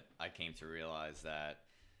 But I came to realize that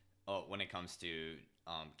when it comes to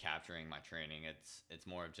capturing my training, it's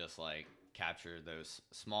more of just like capture those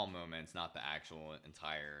small moments, not the actual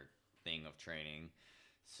entire thing of training.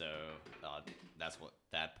 So that's what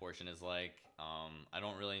that portion is like. I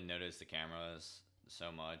don't really notice the cameras so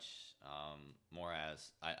much, more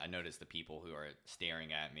as I notice the people who are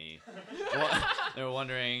staring at me. They're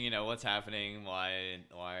wondering, what's happening, why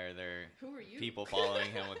are there Who are you? people following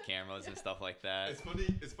him with cameras and stuff like that.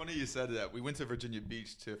 It's funny you said that. We went to Virginia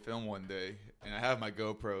Beach to film one day, and I have my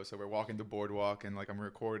GoPro, so we're walking the boardwalk, and like I'm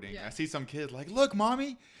recording. Yeah. I see some kid like, "Look,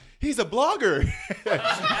 mommy, he's a blogger."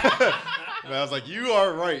 And I was like, "You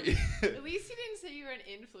are right." At least you didn't say you were an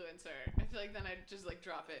influencer. I feel like then I'd just like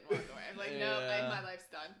drop it and walk away. I'm like, no, Yeah. my life's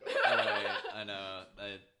done. Right, I know.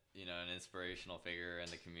 An inspirational figure in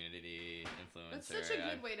the community, influencer. That's such a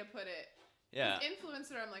good way to put it. Yeah. 'Cause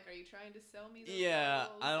influencer, I'm like, are you trying to sell me? Those Yeah,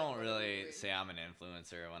 bottles? I Like, don't what are you really doing? say I'm an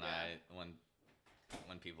influencer when Yeah.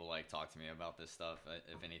 when people like talk to me about this stuff.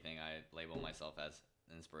 If anything, I label myself as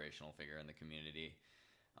an inspirational figure in the community.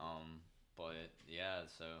 But yeah,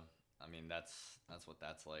 so I mean that's what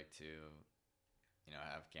that's like to,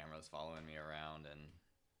 have cameras following me around, and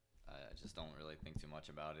I just don't really think too much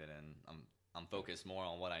about it, and I'm focused more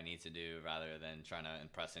on what I need to do rather than trying to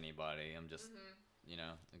impress anybody. I'm just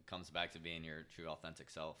it comes back to being your true authentic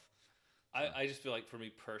self. I just feel like for me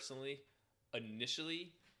personally,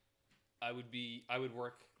 initially, I would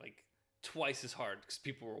work like twice as hard because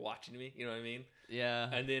people were watching me. You know what I mean? Yeah.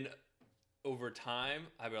 And then over time,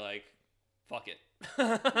 I'd be like, "Fuck it,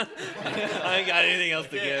 I ain't got anything else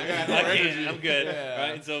to give. I got no energy." I'm good." Yeah.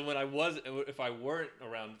 Right? And so if I weren't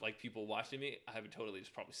around like people watching me, I would totally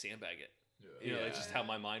just probably sandbag it. You know, it's just how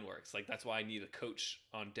my mind works. Like that's why I need a coach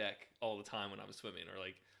on deck all the time when I'm swimming, or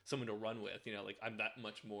like someone to run with. Like I'm that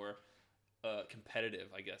much more competitive,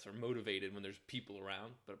 I guess, or motivated when there's people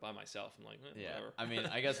around. But by myself, I'm like, Yeah, whatever. I mean,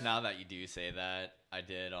 I guess now that you do say that, I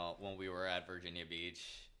did when we were at Virginia Beach.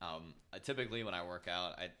 Typically when I work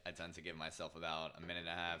out, I tend to give myself about a minute and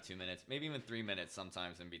a half, 2 minutes, maybe even 3 minutes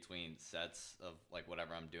sometimes in between sets of like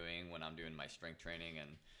whatever I'm doing when I'm doing my strength training.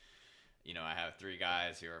 And I have 3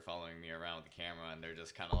 guys who are following me around with the camera, and they're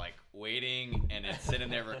just kind of like waiting, and it's sitting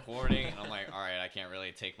there recording, and I'm like, all right, I can't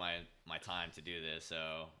really take my time to do this.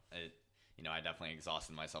 So I definitely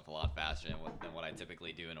exhausted myself a lot faster than what I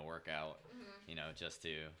typically do in a workout, just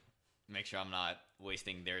to make sure I'm not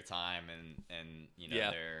wasting their time and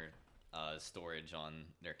their storage on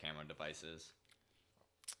their camera devices.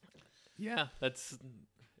 Yeah, it's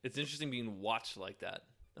interesting being watched like that.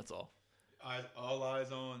 That's all. All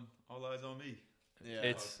eyes on me. Yeah,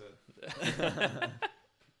 it's.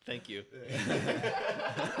 Thank you.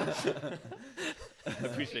 I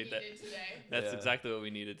appreciate that. That's exactly what we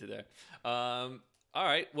needed today. All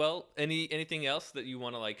right. Well, anything else that you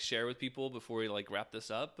want to like share with people before we like wrap this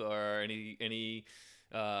up, or any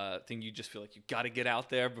thing you just feel like you got to get out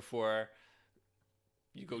there before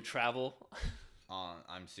you go travel?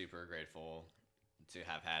 I'm super grateful to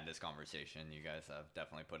have had this conversation. You guys have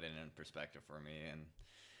definitely put it in perspective for me and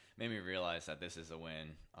made me realize that this is a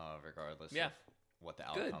win, regardless of what the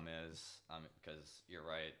outcome is. Because you're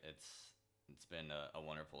right, it's been a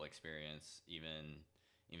wonderful experience, even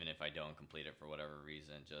if I don't complete it for whatever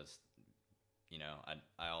reason. Just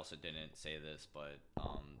I also didn't say this, but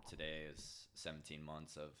today is 17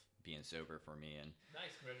 months of being sober for me, and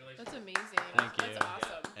nice, congratulations. That's amazing. Thank you. That's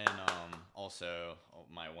awesome. And also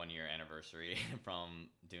my 1-year anniversary from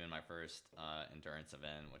doing my first endurance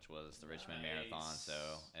event, which was the Richmond Marathon. So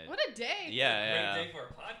what a day! Yeah, Great day for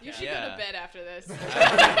a podcast. You should go to bed after this.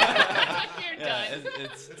 You're done.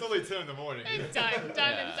 It's only 2 in the morning. It's done and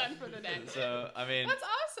done for the day. So I mean, that's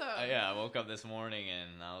awesome. I woke up this morning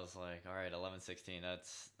and I was like, all right, 11/16.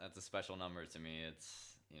 That's a special number to me.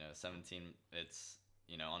 It's 17. It's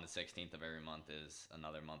on the 16th of every month is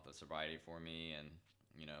another month of sobriety for me, and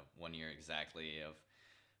 1 year exactly of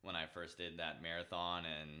when I first did that marathon,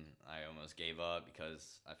 and I almost gave up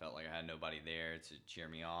because I felt like I had nobody there to cheer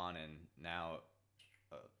me on. And now,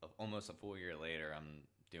 almost a full year later, I'm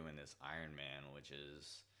doing this Ironman, which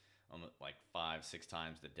is almost like 5-6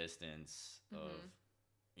 times the distance of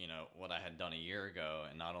what I had done a year ago.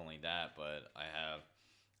 And not only that, but I have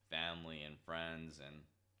family and friends and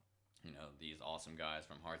these awesome guys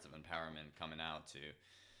from Hearts of Empowerment coming out to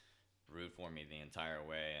root for me the entire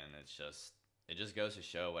way. And it just goes to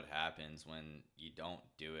show what happens when you don't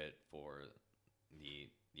do it for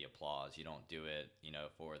the applause. You don't do it,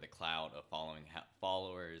 for the clout of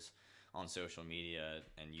followers on social media,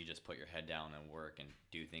 and you just put your head down and work and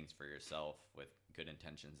do things for yourself with good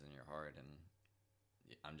intentions in your heart. And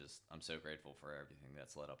I'm so grateful for everything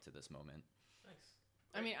that's led up to this moment. Nice.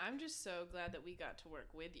 I mean, I'm just so glad that we got to work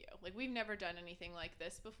with you. Like, we've never done anything like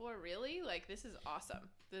this before, really. Like, this is awesome.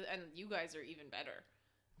 And you guys are even better.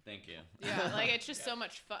 Thank you. Yeah, like, it's just so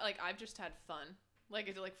much fun. Like, I've just had fun. Like,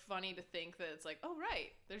 it's, like, funny to think that it's like, oh,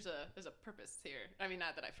 right, there's a purpose here. I mean,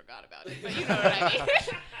 not that I forgot about it, but you know what I mean.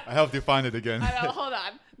 I helped you find it again. I know, hold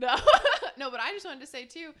on. No. No, but I just wanted to say,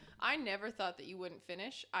 too, I never thought that you wouldn't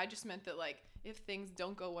finish. I just meant that, like, if things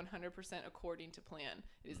don't go 100% according to plan,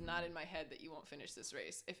 it is not in my head that you won't finish this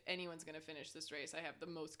race. If anyone's going to finish this race, I have the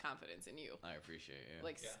most confidence in you. I appreciate you.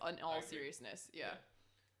 Like, in all seriousness, yeah.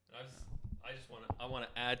 I want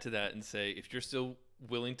to add to that and say, if you're still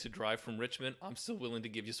willing to drive from Richmond, I'm still willing to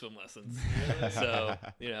give you swim lessons. So,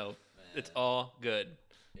 it's all good.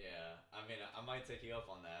 Yeah, I mean, I might take you up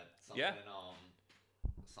on that.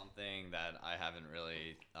 Something that I haven't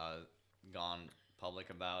really gone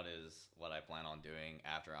public about is what I plan on doing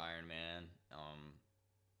after Ironman.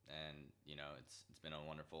 And it's been a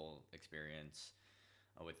wonderful experience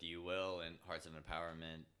with you, Will, and Hearts of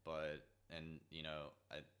Empowerment.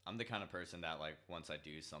 I'm the kind of person that, like, once I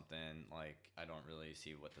do something, like, I don't really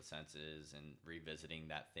see what the sense is in revisiting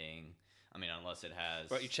that thing. I mean, unless it has.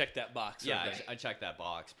 Right, you check that box. Yeah, right? I check that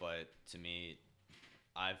box. But to me,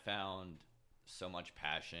 I've found so much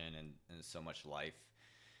passion and so much life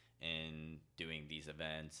in doing these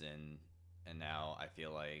events, and now I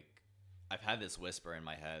feel like I've had this whisper in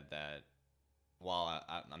my head that while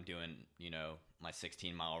I'm doing my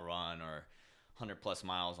 16-mile run or 100+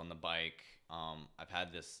 miles on the bike, I've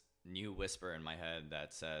had this new whisper in my head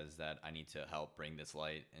that says that I need to help bring this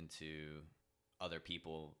light into other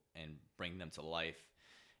people and bring them to life,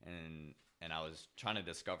 and I was trying to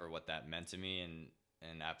discover what that meant to me,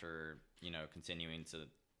 and after continuing to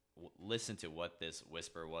listen to what this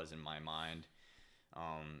whisper was in my mind,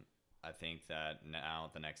 I think that now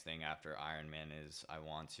the next thing after Ironman is I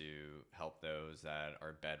want to help those that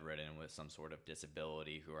are bedridden with some sort of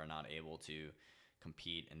disability who are not able to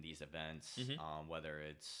compete in these events, Mhm. whether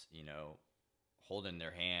it's, you know, holding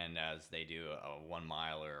their hand as they do a 1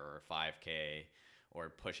 miler or a 5K, or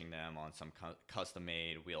pushing them on some custom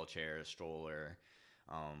made wheelchair, stroller,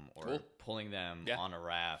 or Cool. pulling them Yeah. on a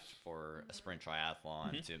raft for a sprint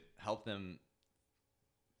triathlon Mhm. to help them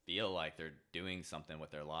feel like they're doing something with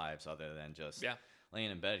their lives other than just Yeah.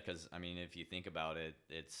 laying in bed. Because I mean, if you think about it,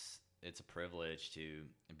 it's a privilege to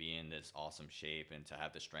be in this awesome shape and to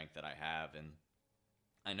have the strength that I have. And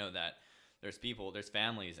I know that there's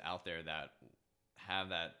families out there that have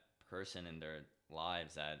that person in their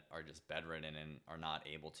lives that are just bedridden and are not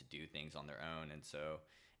able to do things on their own. And so,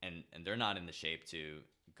 and they're not in the shape to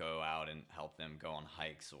go out and help them go on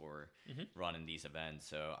hikes or Mhm. run in these events.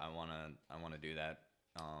 So I want to do that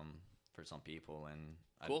for some people. And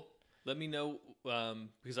Cool. Let me know,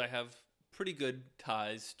 because I have pretty good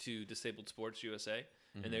ties to Disabled Sports USA,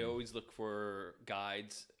 and they always look for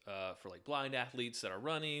guides for like blind athletes that are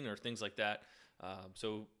running or things like that.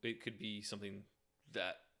 So it could be something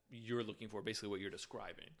that you're looking for, basically what you're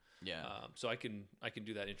describing. Yeah. So I can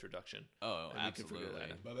do that introduction. Oh, and we can figure absolutely.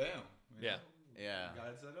 that out. Ba-bam. Yeah. Yeah. Got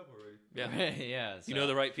it set up already. Yeah. Yeah. You know so-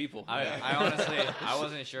 the right people. I honestly, I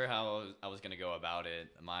wasn't sure how I was going to go about it.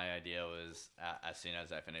 My idea was as soon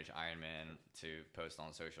as I finished Ironman to post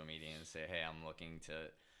on social media and say, hey, I'm looking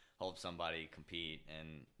to help somebody compete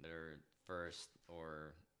in their first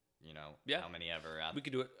or, you know, Yeah. how many ever at We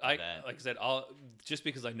could do it. that. Like I said, just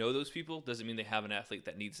because I know those people doesn't mean they have an athlete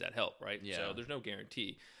that needs that help, right? Yeah. So there's no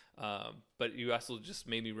guarantee. But you also just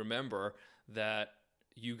made me remember that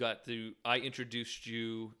I introduced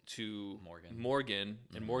you to Morgan.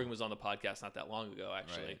 and Morgan was on the podcast not that long ago,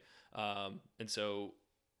 actually. And so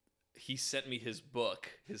he sent me his book.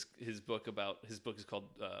 His book is called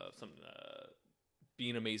Be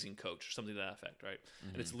an Amazing Coach, or something to that effect, right?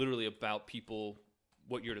 And it's literally about people,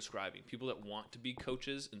 what you're describing, people that want to be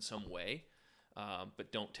coaches in some way,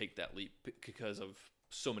 but don't take that leap because of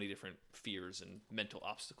so many different fears and mental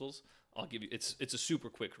obstacles. I'll give you, it's a super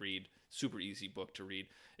quick read, super easy book to read.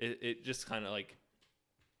 It just kind of like,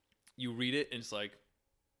 you read it and it's like,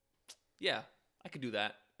 yeah, I could do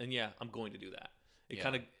that. And yeah, I'm going to do that.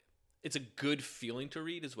 It's a good feeling to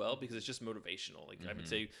read as well, because it's just motivational. Like I would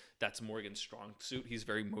say that's Morgan's strong suit. He's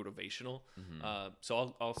very motivational.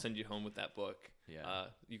 So I'll send you home with that book. Yeah.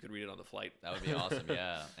 You could read it on the flight. That would be awesome.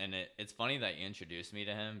 Yeah. And it's funny that you introduced me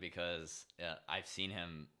to him, because I've seen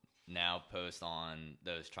him now post on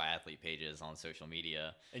those triathlete pages on social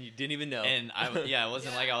media. And you didn't even know. And it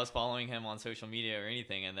wasn't like I was following him on social media or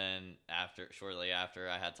anything. And then shortly after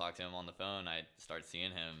I had talked to him on the phone, I started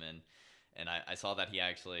seeing him, and I saw that he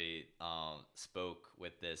actually spoke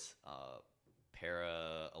with this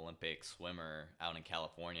Paralympic swimmer out in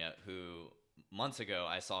California, who months ago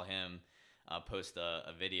I saw him post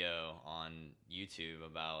a video on YouTube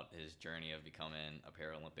about his journey of becoming a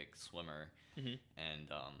Paralympic swimmer. And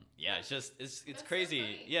it's just it's That's so crazy.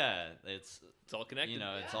 funny. Yeah, it's all connected. You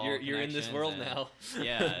know, it's Yeah. all You're in this connections world and- now.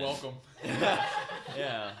 Yeah. Welcome.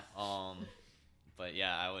 Yeah. But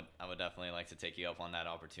yeah, I would definitely like to take you up on that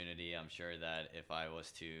opportunity. I'm sure that if I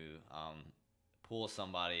was to pull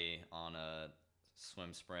somebody on a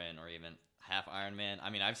swim sprint or even half Ironman, I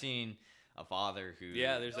mean, I've seen a father who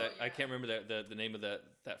There's that. yeah. I can't remember the name of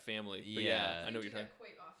that family. But yeah, Yeah. I know what you're talking.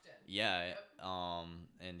 Quite often. Yeah, Yep.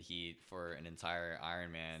 and he for an entire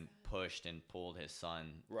Ironman pushed and pulled his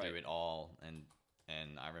son Right. through it all, and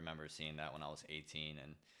I remember seeing that when I was 18,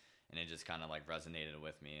 and it just kind of like resonated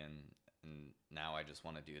with me, and now I just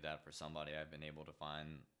want to do that for somebody. I've been able to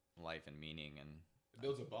find life and meaning, and It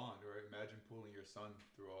builds a bond, right? Imagine pulling your son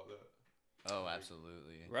through all that. oh,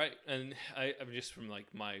 absolutely, Right, and I'm just from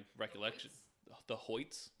like my recollection, the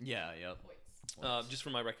Hoyts. yeah, yep. Points. Just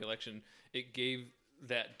from my recollection, it gave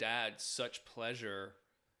that dad such pleasure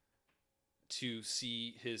to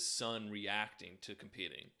see his son reacting to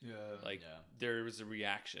competing. Yeah. Like Yeah. there was a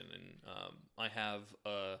reaction, and I have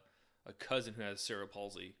a cousin who has cerebral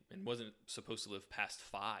palsy and wasn't supposed to live past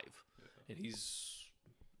 5, and he's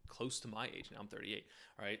close to my age now. I'm 38.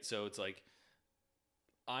 All right, so it's like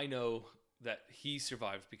I know that he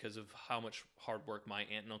survived because of how much hard work my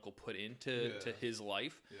aunt and uncle put into Yeah. his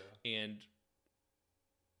life, Yeah. and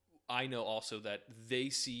I know also that they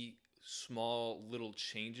see small little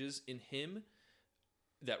changes in him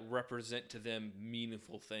that represent to them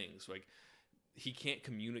meaningful things. Like he can't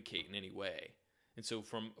communicate in any way. And so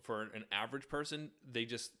for an average person,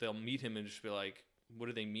 they'll meet him and just be like, what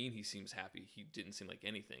do they mean he seems happy? He didn't seem like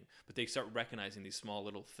anything. But they start recognizing these small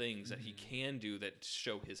little things that he can do that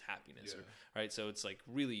show his happiness. Yeah. Right? So it's like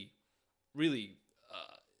really, really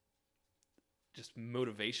just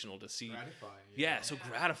motivational to see. Gratifying. So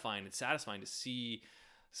gratifying and satisfying to see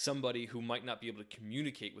somebody who might not be able to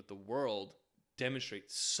communicate with the world demonstrate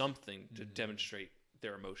something to demonstrate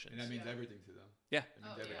their emotions. And that means everything to them. Yeah. It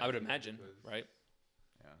means everything I would to them imagine, because right?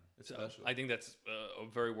 Yeah. It's So special. I think that's a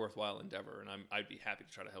very worthwhile endeavor, and I'd be happy to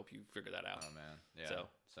try to help you figure that out. Oh man. Yeah. So-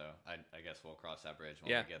 I guess we'll cross that bridge when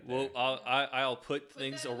Yeah, we get there. well, I'll put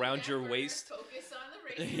things that on the around back your burner, waist. Focus on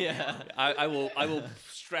the race. Yeah. I will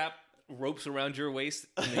strap ropes around your waist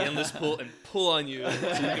in the endless pool and pull on you so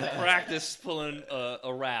you can practice pulling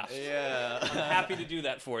a raft. Yeah. I'm happy to do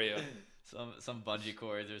that for you. Some bungee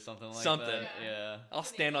cords or something like Something. that. Yeah. I'll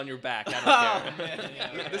stand on your back. I Oh, don't care. man,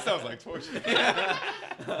 yeah. This sounds like torture.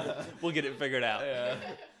 We'll get it figured out. Yeah.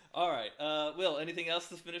 All right. Will, anything else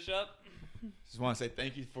to finish up? Just want to say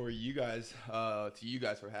thank you for you guys,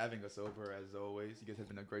 for having us over as always. You guys have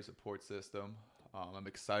been a great support system. I'm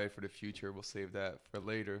excited for the future. We'll save that for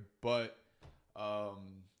later. But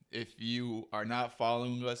if you are not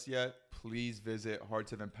following us yet, please visit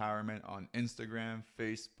Hearts of Empowerment on Instagram,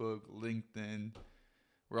 Facebook, LinkedIn.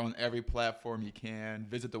 We're on every platform you can.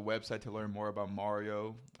 Visit the website to learn more about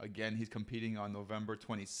Mario. Again, he's competing on November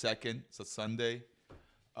 22nd. It's a Sunday.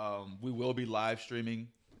 We will be live streaming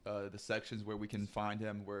the sections where we can find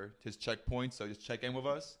him, where his checkpoints. So just check in with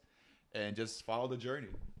us and just follow the journey.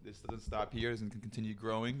 This doesn't stop here and can continue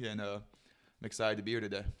growing. And I'm excited to be here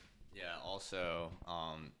today. Yeah. Also,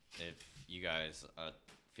 if you guys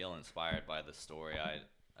feel inspired by the story,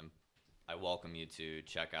 I welcome you to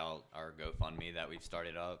check out our GoFundMe that we've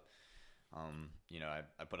started up.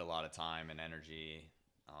 I put a lot of time and energy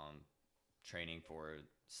training for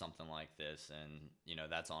something like this, and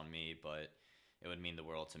that's on me. But it would mean the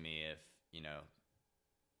world to me if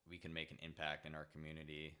we can make an impact in our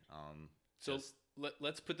community. So just-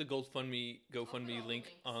 let's put the GoFundMe all the link links,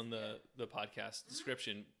 on the podcast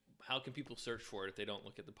description. How can people search for it if they don't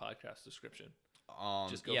look at the podcast description?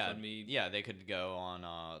 Just GoFundMe. Yeah, they could go on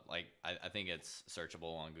I think it's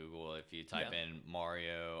searchable on Google. If you type in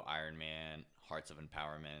Mario Ironman Hearts of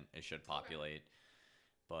Empowerment, it should populate.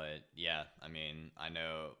 But yeah, I mean, I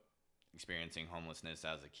know experiencing homelessness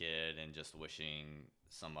as a kid and just wishing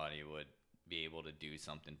somebody would be able to do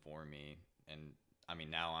something for me. And I mean,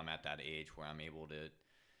 now I'm at that age where I'm able to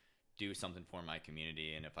do something for my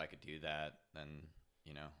community, and if I could do that, then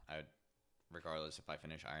I would, regardless if I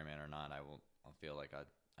finish Ironman or not, I'll feel like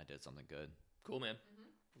I did something good. Cool, man.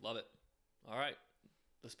 Love it. All right.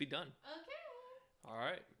 Let's be done. Okay. All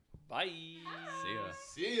right. Bye. See ya.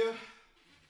 See ya.